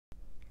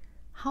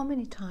How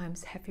many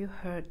times have you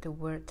heard the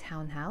word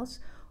townhouse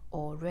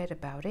or read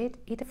about it,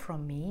 either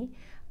from me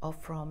or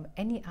from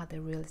any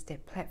other real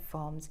estate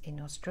platforms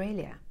in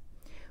Australia?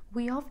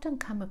 We often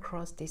come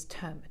across this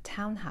term,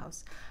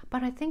 townhouse,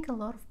 but I think a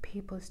lot of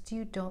people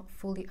still don't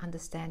fully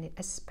understand it,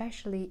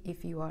 especially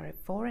if you are a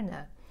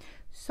foreigner.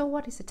 So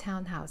what is a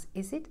townhouse?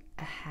 Is it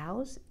a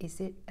house? Is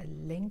it a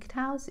linked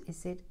house?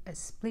 Is it a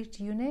split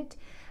unit?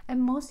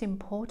 And most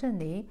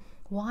importantly,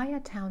 why are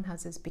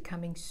townhouses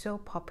becoming so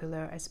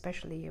popular,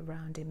 especially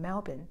around in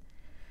Melbourne?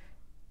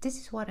 This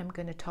is what I'm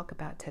going to talk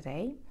about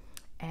today.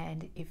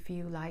 And if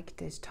you like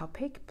this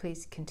topic,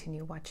 please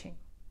continue watching.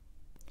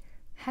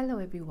 Hello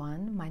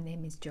everyone, my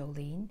name is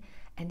Jolene,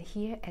 and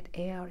here at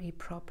ARE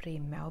Property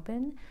in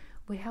Melbourne,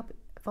 we help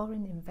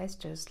foreign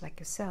investors like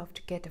yourself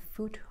to get a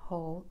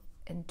foothold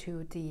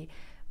into the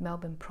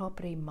Melbourne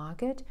property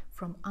market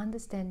from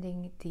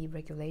understanding the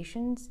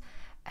regulations,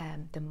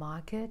 the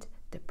market,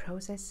 the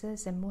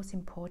processes, and most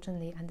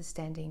importantly,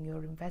 understanding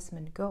your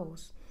investment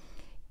goals.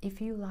 If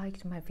you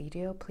liked my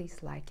video, please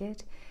like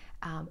it.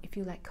 If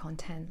you like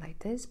content like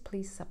this,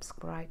 please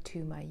subscribe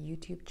to my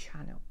YouTube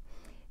channel.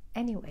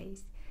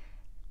 Anyways,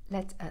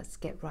 let us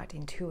get right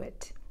into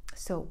it.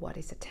 So what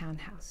is a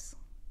townhouse?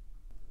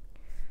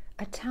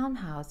 A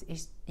townhouse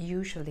is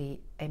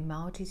usually a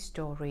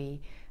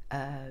multi-story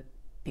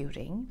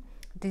building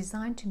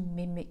designed to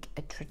mimic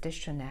a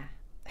traditional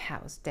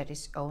house that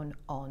is owned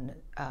on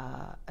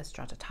a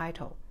strata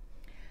title.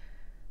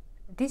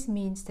 This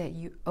means that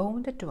you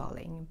own the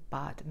dwelling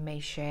but may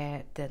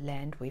share the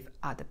land with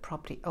other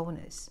property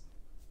owners.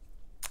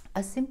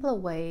 A simpler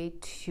way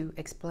to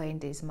explain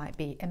this might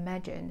be,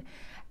 imagine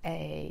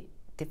a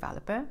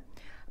developer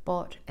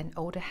bought an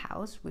older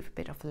house with a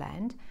bit of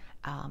land,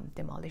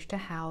 demolished the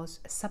house,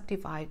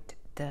 subdivide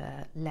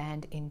the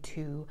land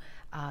into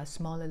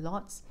smaller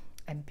lots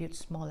and build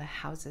smaller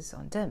houses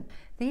on them.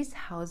 These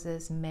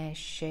houses may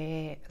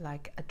share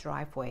like a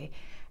driveway,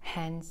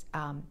 hence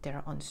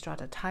they're on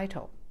strata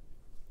title.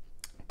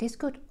 This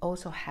could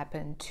also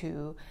happen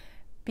to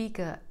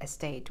bigger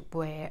estate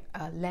where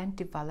a land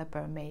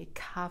developer may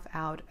carve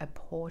out a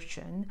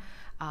portion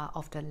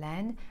of the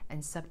land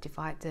and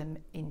subdivide them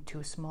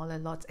into smaller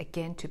lots,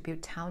 again to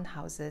build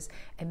townhouses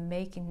and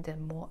making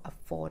them more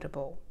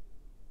affordable.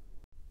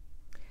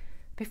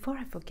 Before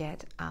I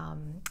forget,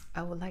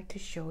 I would like to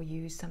show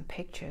you some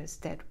pictures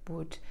that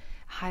would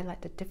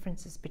highlight the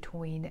differences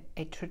between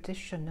a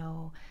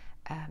traditional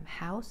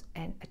house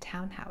and a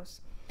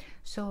townhouse.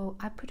 So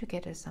I put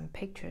together some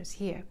pictures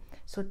here.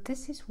 So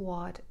this is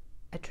what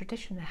a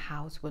traditional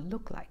house would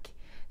look like.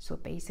 So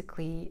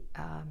basically,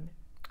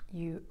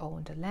 you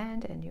own the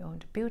land and you own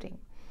the building.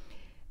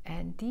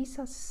 And these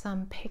are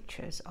some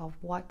pictures of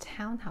what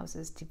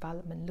townhouses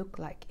development look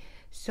like.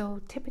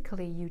 So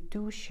typically you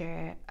do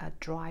share a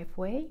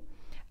driveway,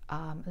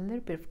 a little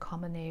bit of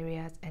common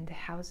areas, and the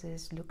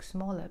houses look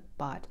smaller,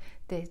 but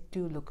they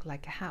do look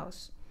like a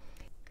house.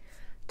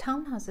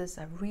 Townhouses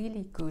are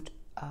really good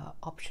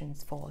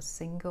options for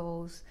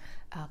singles,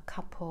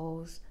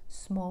 couples,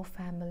 small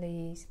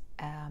families,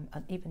 and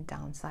even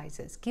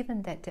downsizers,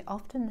 given that they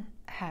often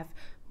have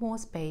more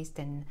space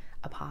than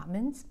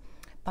apartments,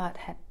 but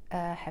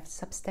have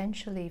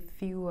substantially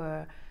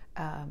fewer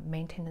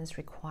maintenance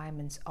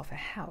requirements of a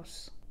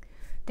house.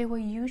 They will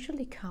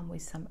usually come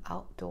with some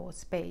outdoor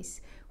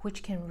space,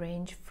 which can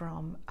range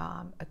from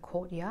a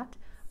courtyard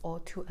or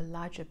to a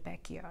larger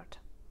backyard.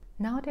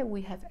 Now that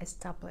we have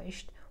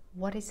established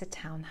what is a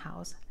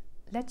townhouse,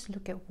 let's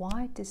look at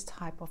why this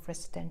type of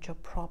residential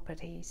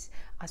properties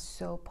are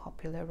so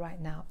popular right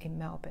now in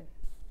Melbourne.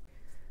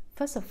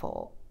 First of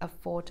all,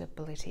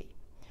 affordability.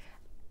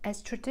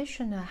 As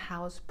traditional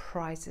house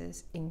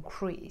prices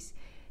increase,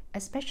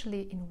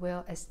 especially in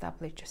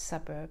well-established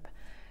suburbs,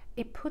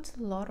 it puts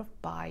a lot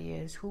of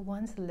buyers who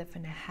once lived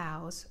in a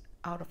house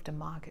out of the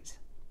market.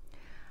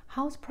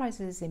 House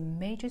prices in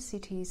major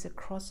cities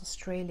across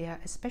Australia,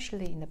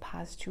 especially in the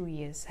past 2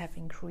 years, have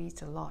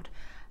increased a lot,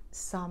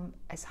 some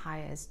as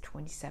high as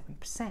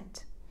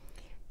 27%.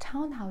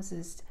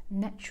 Townhouses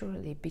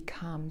naturally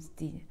becomes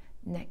the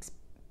next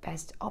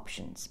best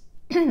options,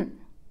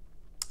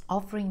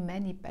 offering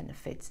many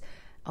benefits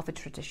of a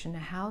traditional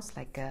house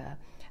like a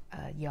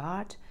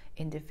yard,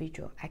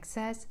 individual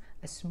access,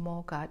 a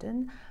small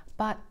garden,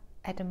 but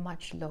at a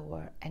much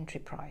lower entry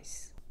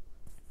price.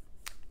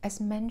 As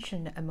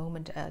mentioned a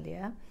moment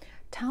earlier,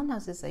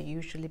 townhouses are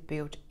usually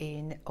built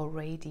in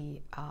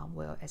already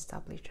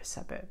well-established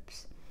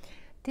suburbs.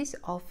 This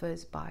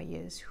offers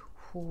buyers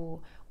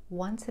who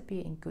want to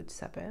be in good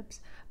suburbs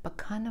but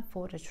can't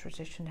afford a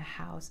traditional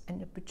house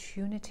an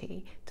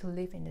opportunity to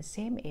live in the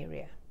same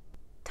area.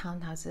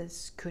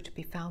 Townhouses could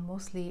be found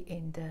mostly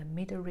in the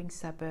middle ring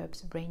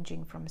suburbs,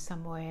 ranging from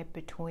somewhere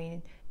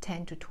between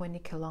 10 to 20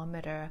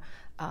 kilometers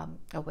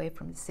away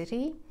from the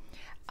city.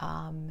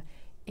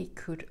 It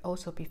could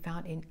also be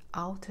found in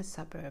outer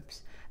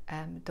suburbs,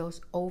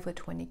 those over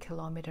 20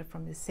 kilometers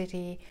from the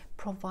city,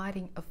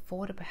 providing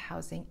affordable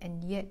housing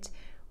and yet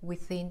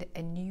within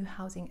a new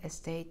housing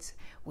estate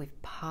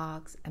with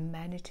parks,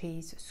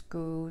 amenities,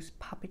 schools,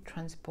 public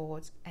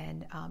transports,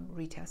 and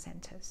retail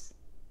centers.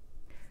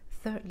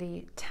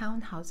 Thirdly,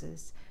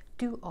 townhouses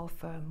do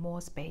offer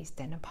more space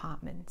than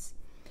apartments.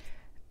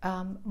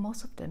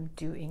 Most of them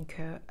do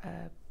incur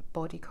a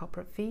body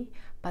corporate fee,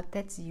 but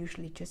that's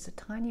usually just a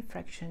tiny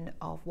fraction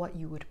of what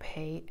you would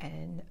pay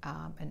in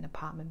an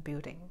apartment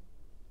building.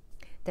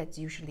 That's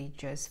usually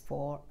just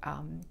for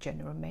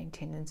general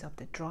maintenance of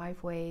the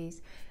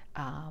driveways,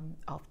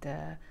 of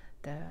the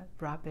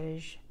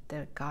rubbish,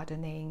 the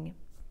gardening.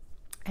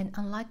 And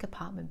unlike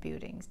apartment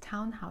buildings,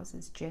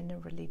 townhouses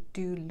generally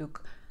do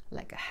look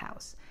like a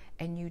house,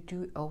 and you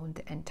do own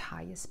the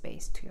entire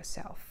space to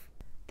yourself.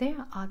 There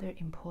are other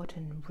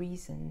important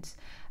reasons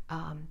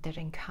that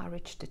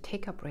encourage the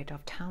take-up rate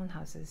of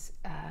townhouses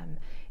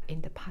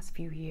in the past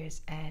few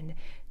years, and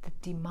the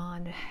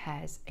demand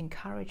has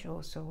encouraged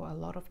also a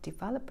lot of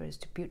developers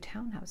to build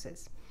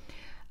townhouses.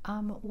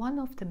 One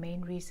of the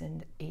main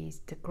reasons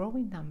is the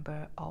growing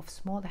number of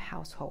smaller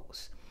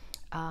households.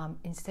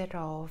 Instead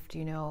of,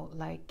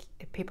 like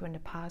people in the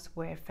past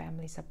where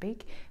families are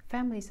big,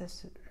 families are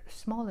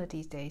smaller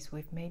these days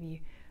with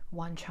maybe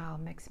one child,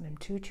 maximum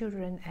 2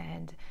 children,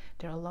 and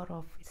there are a lot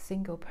of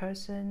single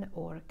person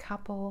or a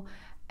couple,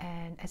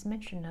 and as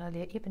mentioned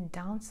earlier, even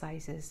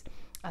downsizers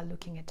are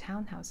looking at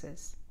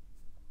townhouses.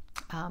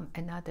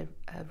 Another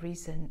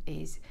reason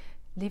is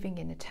living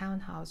in a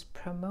townhouse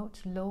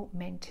promotes low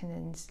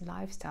maintenance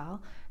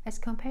lifestyle as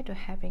compared to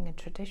having a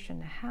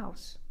traditional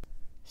house.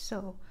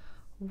 So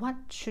what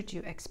should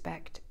you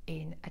expect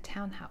in a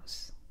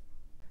townhouse?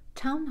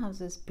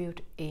 Townhouses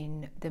built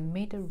in the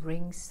middle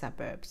ring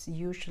suburbs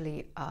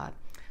usually are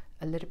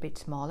a little bit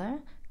smaller,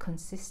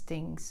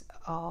 consisting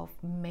of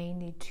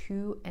mainly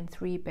 2 and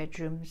 3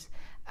 bedrooms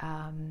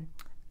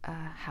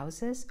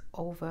houses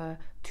over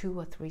 2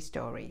 or 3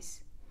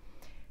 stories.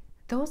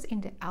 Those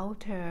in the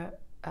outer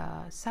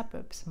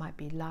suburbs might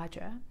be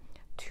larger,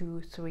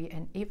 2, 3,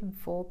 and even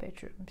 4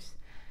 bedrooms.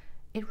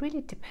 It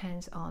really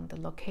depends on the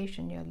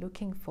location you're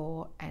looking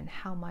for and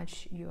how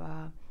much you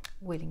are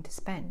willing to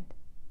spend.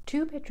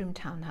 2-bedroom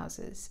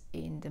townhouses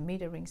in the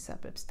middle ring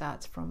suburb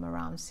starts from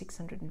around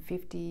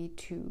 $650,000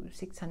 to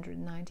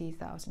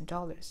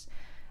 $690,000,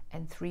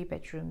 and 3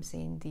 bedrooms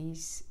in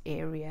this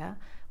area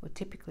would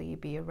typically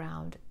be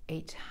around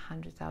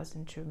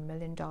 $800,000 to $1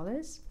 million.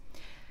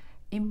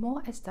 In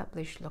more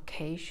established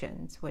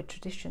locations where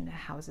traditional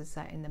houses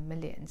are in the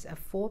millions, a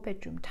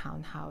 4-bedroom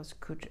townhouse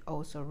could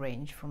also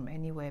range from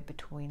anywhere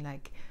between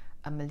like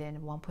 $1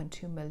 million,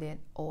 $1.2 million,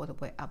 all the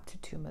way up to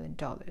 $2 million.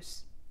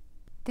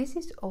 This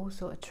is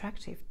also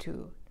attractive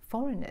to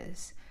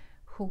foreigners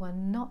who are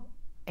not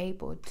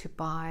able to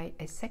buy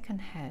a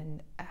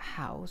second-hand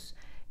house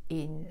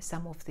in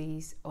some of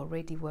these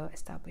already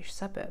well-established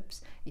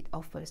suburbs. It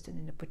offers them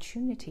an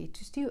opportunity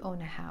to still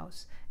own a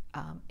house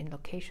in a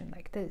location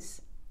like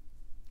this.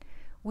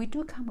 We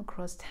do come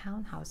across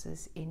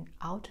townhouses in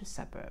outer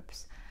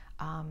suburbs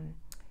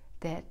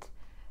that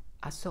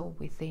are sold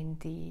within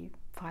the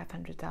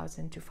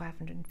 $500,000 to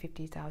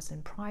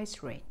 $550,000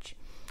 price range.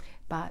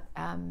 But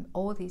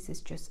all this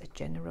is just a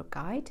general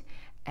guide,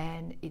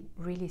 and it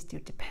really still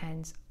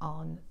depends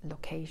on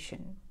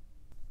location.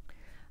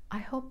 I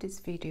hope this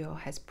video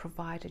has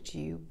provided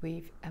you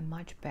with a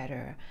much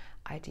better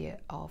idea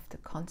of the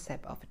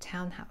concept of a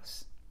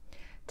townhouse.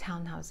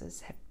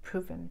 Townhouses have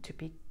proven to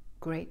be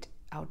great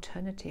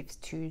alternatives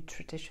to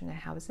traditional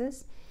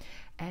houses,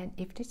 and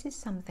if this is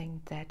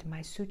something that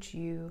might suit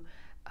you,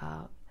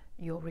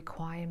 your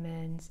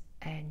requirements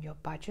and your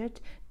budget,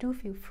 do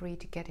feel free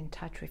to get in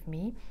touch with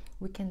me.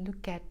 We can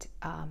look at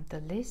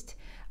the list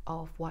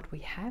of what we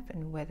have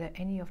and whether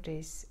any of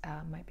this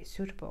might be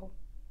suitable.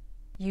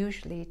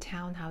 Usually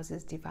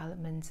townhouses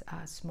developments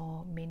are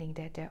small, meaning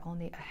that there are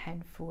only a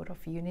handful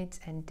of units,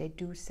 and they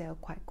do sell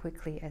quite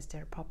quickly as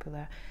they're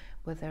popular,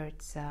 whether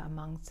it's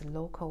amongst the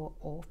local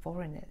or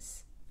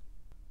foreigners.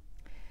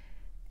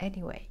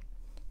 Anyway,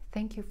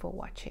 thank you for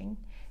watching.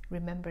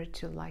 Remember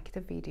to like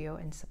the video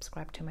and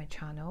subscribe to my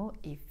channel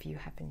if you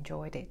have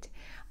enjoyed it.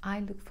 I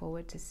look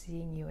forward to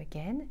seeing you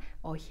again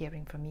or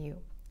hearing from you.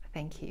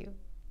 Thank you.